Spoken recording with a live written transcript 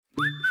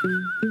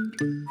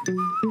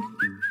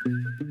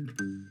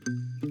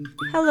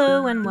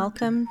Hello and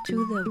welcome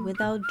to the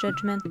Without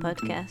Judgment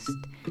podcast,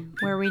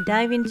 where we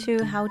dive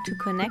into how to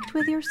connect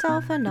with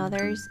yourself and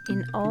others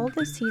in all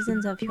the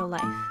seasons of your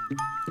life.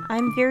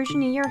 I'm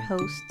Virginie, your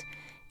host,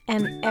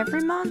 and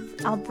every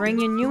month I'll bring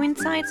you new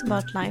insights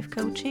about life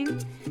coaching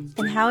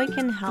and how it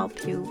can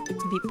help you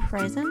be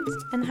present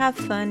and have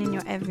fun in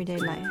your everyday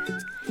life.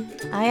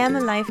 I am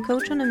a life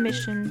coach on a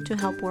mission to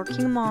help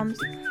working moms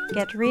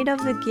get rid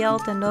of the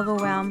guilt and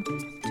overwhelm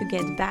to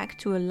get back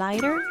to a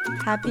lighter,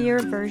 happier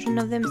version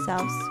of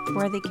themselves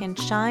where they can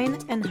shine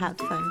and have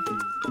fun.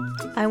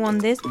 I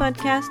want this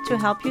podcast to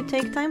help you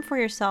take time for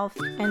yourself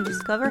and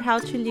discover how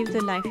to live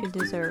the life you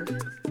deserve.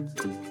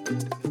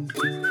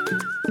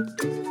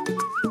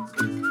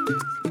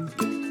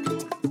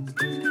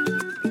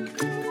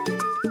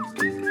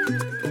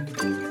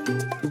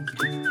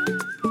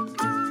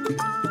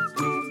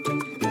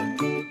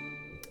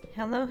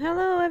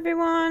 Hello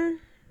everyone!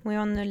 We're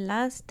on the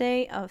last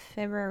day of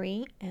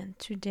February and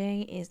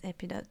today is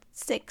episode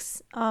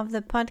 6 of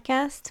the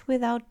podcast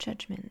Without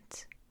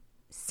Judgment.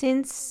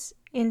 Since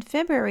in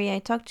February I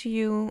talked to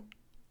you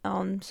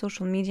on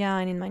social media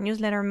and in my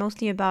newsletter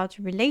mostly about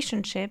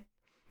relationship,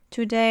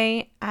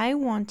 today I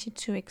wanted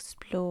to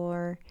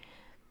explore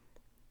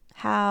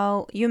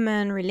how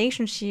human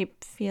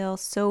relationship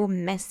feels so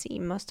messy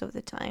most of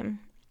the time.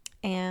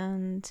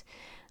 And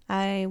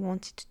I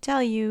wanted to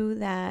tell you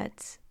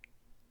that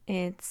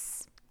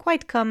it's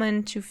quite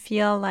common to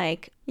feel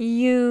like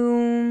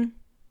you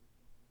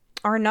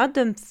are not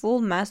the full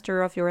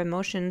master of your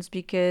emotions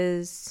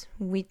because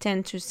we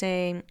tend to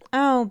say,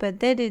 oh, but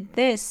they did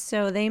this,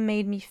 so they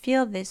made me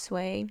feel this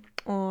way.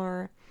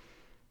 Or,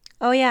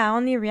 oh yeah, I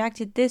only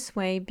reacted this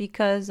way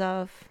because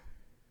of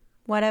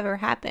whatever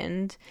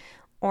happened.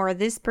 Or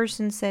this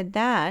person said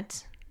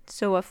that,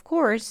 so of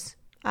course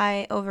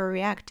I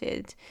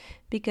overreacted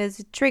because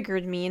it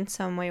triggered me in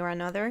some way or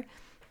another.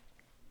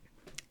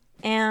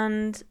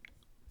 And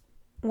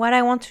what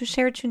I want to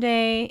share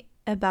today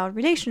about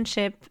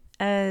relationship,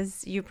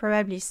 as you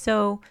probably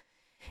saw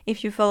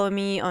if you follow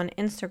me on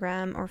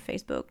Instagram or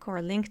Facebook or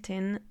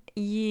LinkedIn,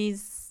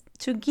 is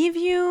to give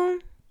you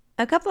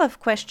a couple of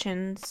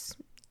questions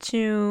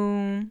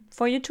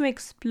for you to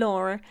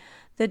explore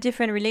the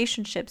different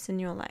relationships in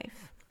your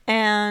life.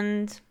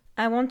 And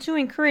I want to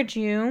encourage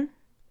you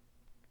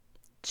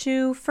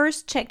to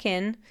first check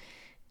in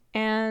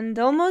and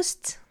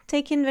almost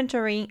take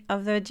inventory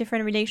of the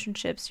different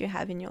relationships you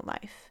have in your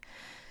life.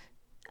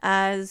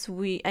 As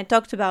I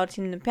talked about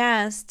in the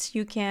past,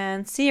 you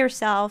can see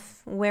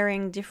yourself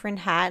wearing different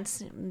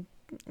hats,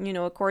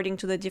 according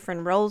to the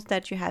different roles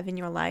that you have in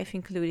your life,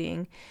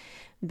 including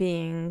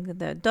being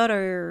the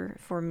daughter,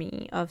 for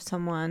me, of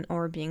someone,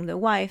 or being the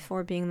wife,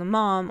 or being the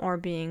mom, or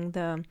being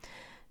the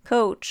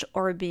coach,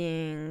 or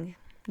being,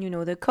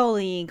 the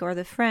colleague or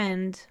the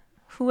friend,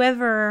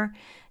 whoever.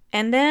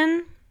 And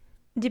then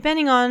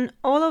depending on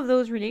all of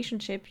those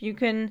relationships, you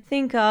can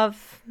think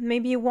of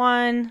maybe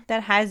one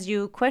that has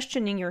you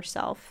questioning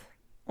yourself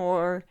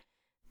or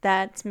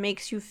that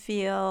makes you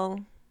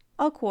feel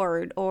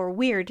awkward or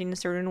weird in a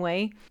certain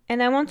way.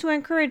 And I want to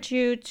encourage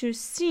you to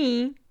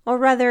see, or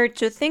rather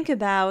to think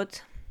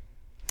about,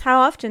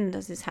 how often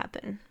does this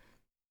happen?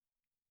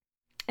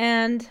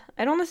 And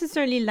I don't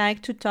necessarily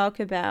like to talk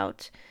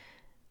about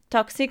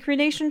toxic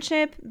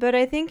relationship, but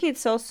I think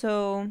it's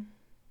also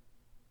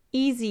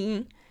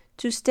easy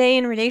to stay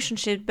in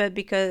relationship, but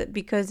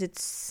because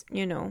it's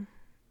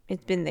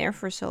it's been there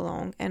for so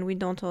long, and we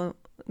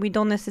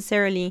don't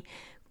necessarily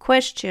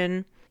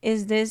question,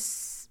 is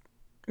this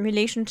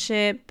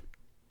relationship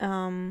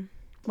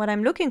what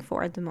I'm looking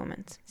for at the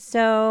moment?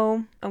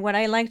 So what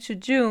I like to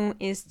do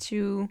is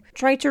to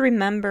try to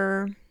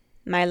remember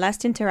my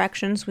last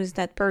interactions with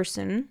that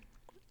person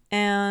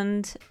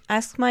and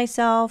ask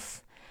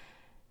myself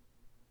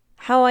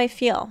how I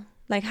feel.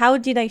 Like, how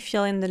did I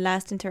feel in the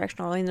last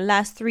interaction or in the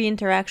last 3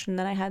 interactions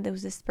that I had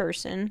with this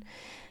person?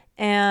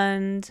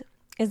 And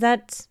is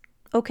that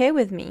okay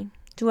with me?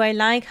 Do I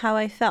like how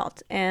I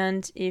felt?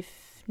 And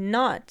if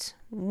not,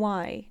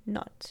 why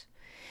not?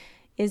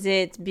 Is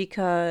it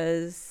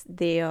because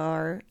they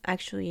are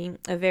actually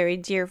a very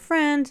dear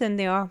friend and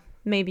they are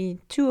maybe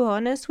too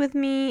honest with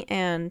me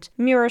and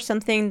mirror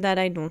something that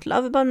I don't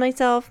love about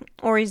myself?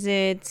 Or is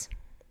it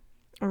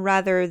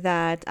rather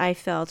that I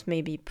felt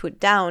maybe put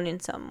down in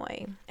some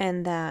way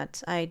and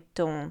that I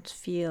don't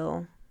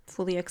feel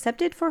fully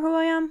accepted for who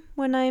I am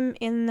when I'm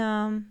in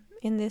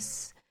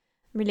this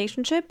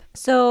relationship?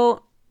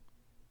 So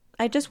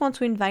I just want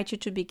to invite you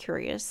to be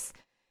curious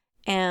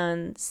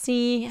and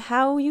see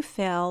how you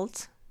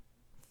felt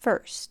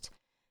first.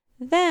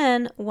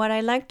 Then what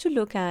I like to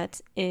look at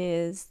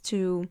is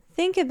to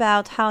think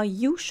about how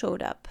you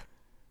showed up.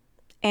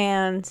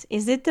 And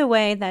is it the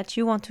way that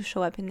you want to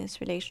show up in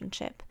this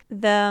relationship?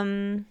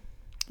 One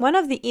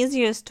of the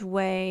easiest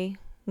way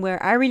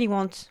where I really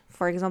want,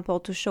 for example,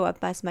 to show up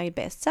as my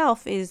best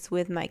self is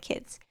with my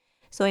kids.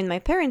 So in my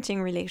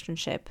parenting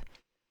relationship,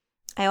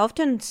 I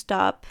often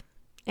stop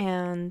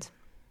and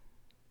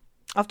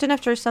often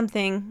after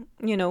something,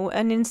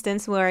 an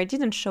instance where I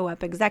didn't show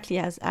up exactly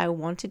as I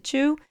wanted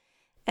to.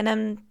 And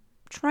I'm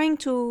trying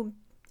to,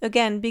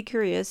 again, be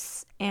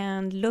curious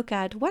and look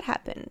at what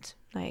happened.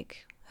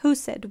 Like, who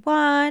said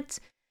what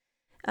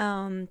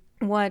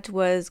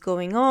was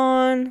going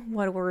on,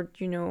 what were,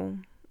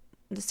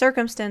 the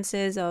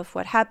circumstances of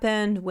what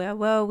happened, where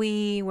were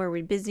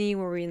we busy,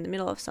 were we in the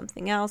middle of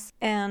something else?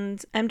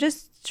 And I'm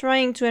just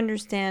trying to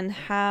understand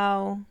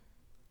how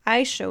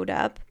I showed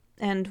up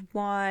and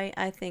why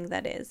I think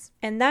that is.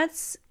 And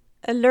that's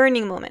a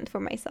learning moment for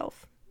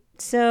myself.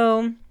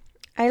 So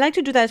I like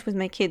to do that with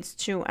my kids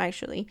too,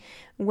 actually.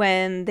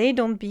 When they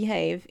don't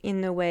behave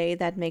in a way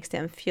that makes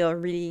them feel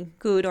really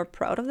good or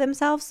proud of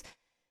themselves,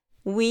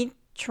 we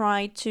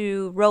try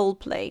to role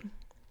play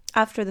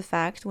after the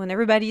fact when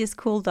everybody is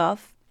cooled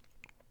off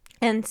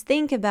and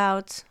think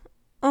about,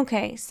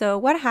 okay, so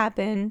what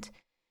happened?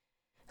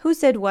 Who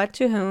said what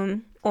to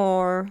whom?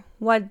 Or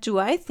what do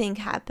I think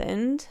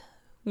happened?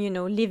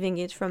 Leaving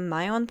it from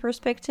my own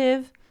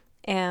perspective,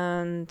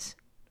 and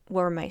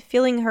were my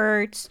feeling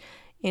hurt?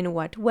 In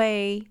what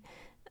way?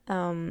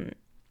 And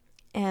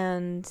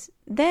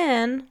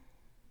then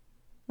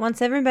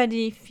once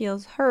everybody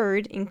feels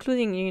heard,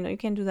 including, you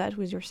can do that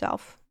with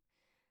yourself.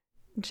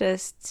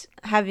 Just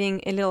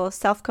having a little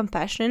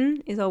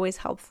self-compassion is always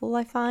helpful,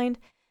 I find.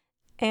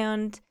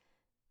 And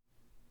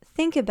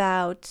think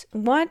about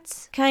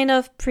what kind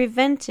of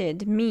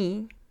prevented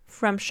me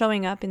from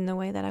showing up in the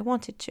way that I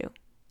wanted to.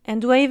 And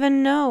do I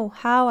even know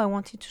how I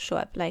wanted to show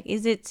up? Like,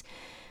 is it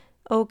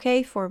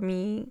okay for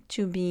me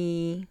to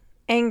be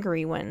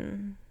angry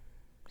when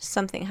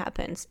something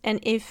happens? And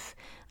if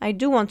I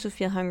do want to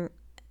feel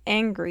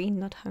angry,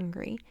 not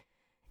hungry,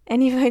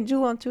 and if I do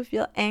want to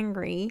feel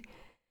angry,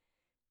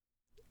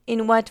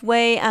 in what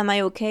way am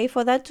I okay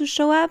for that to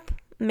show up?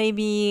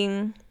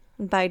 Maybe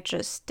by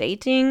just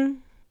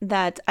stating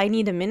that I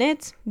need a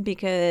minute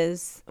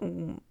because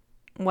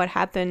what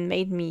happened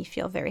made me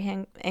feel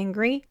very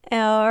angry,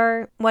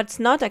 or what's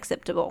not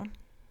acceptable.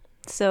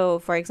 So,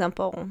 for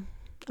example,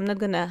 I'm not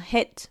gonna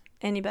hit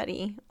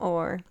anybody,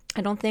 or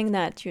I don't think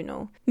that,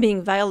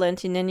 being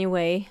violent in any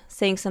way,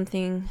 saying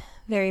something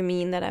very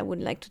mean that I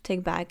would like to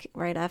take back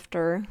right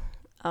after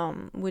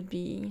would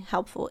be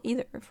helpful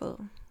either for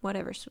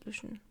whatever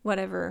solution,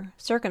 whatever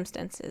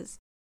circumstances.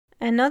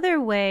 Another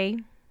way,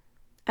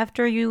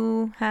 after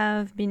you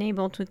have been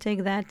able to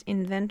take that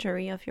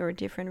inventory of your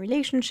different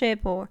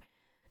relationship, or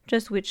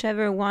just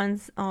whichever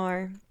ones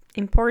are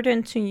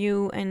important to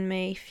you and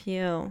may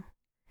feel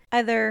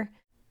either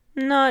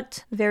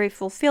not very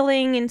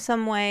fulfilling in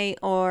some way,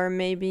 or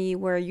maybe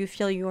where you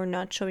feel you're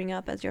not showing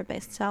up as your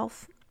best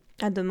self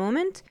at the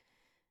moment.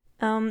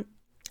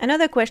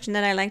 Another question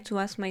that I like to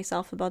ask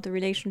myself about the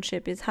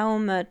relationship is how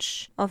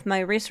much of my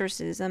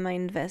resources am I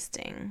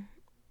investing?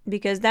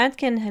 Because that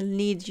can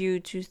lead you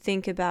to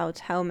think about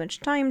how much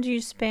time do you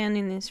spend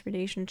in this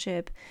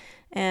relationship,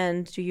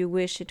 and do you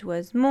wish it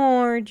was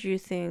more? Do you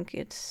think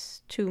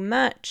it's too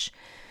much?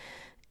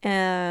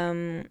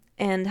 And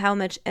how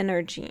much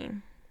energy?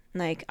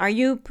 Like, are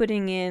you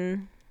putting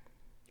in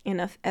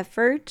enough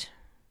effort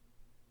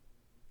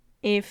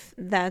if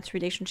that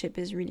relationship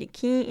is really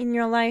key in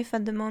your life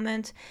at the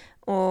moment?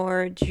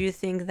 Or do you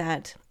think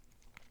that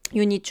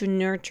you need to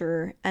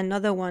nurture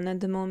another one at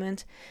the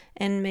moment,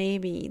 and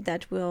maybe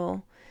that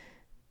will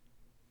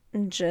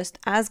just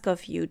ask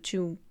of you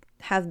to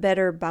have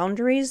better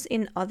boundaries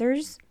in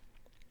others?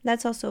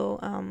 That's also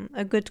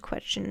a good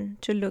question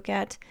to look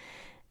at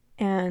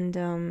and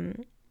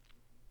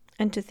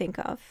to think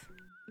of.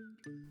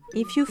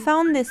 If you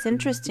found this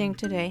interesting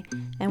today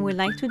and would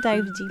like to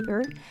dive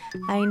deeper,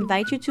 I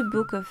invite you to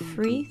book a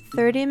free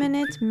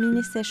 30-minute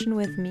mini session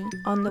with me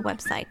on the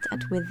website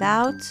at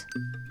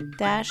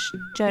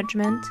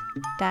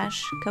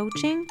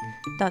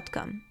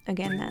without-judgment-coaching.com.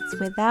 Again, that's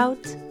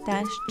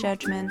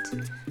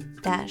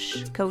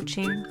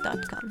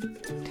without-judgment-coaching.com.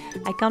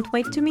 I can't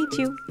wait to meet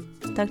you.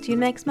 Talk to you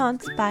next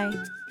month. Bye.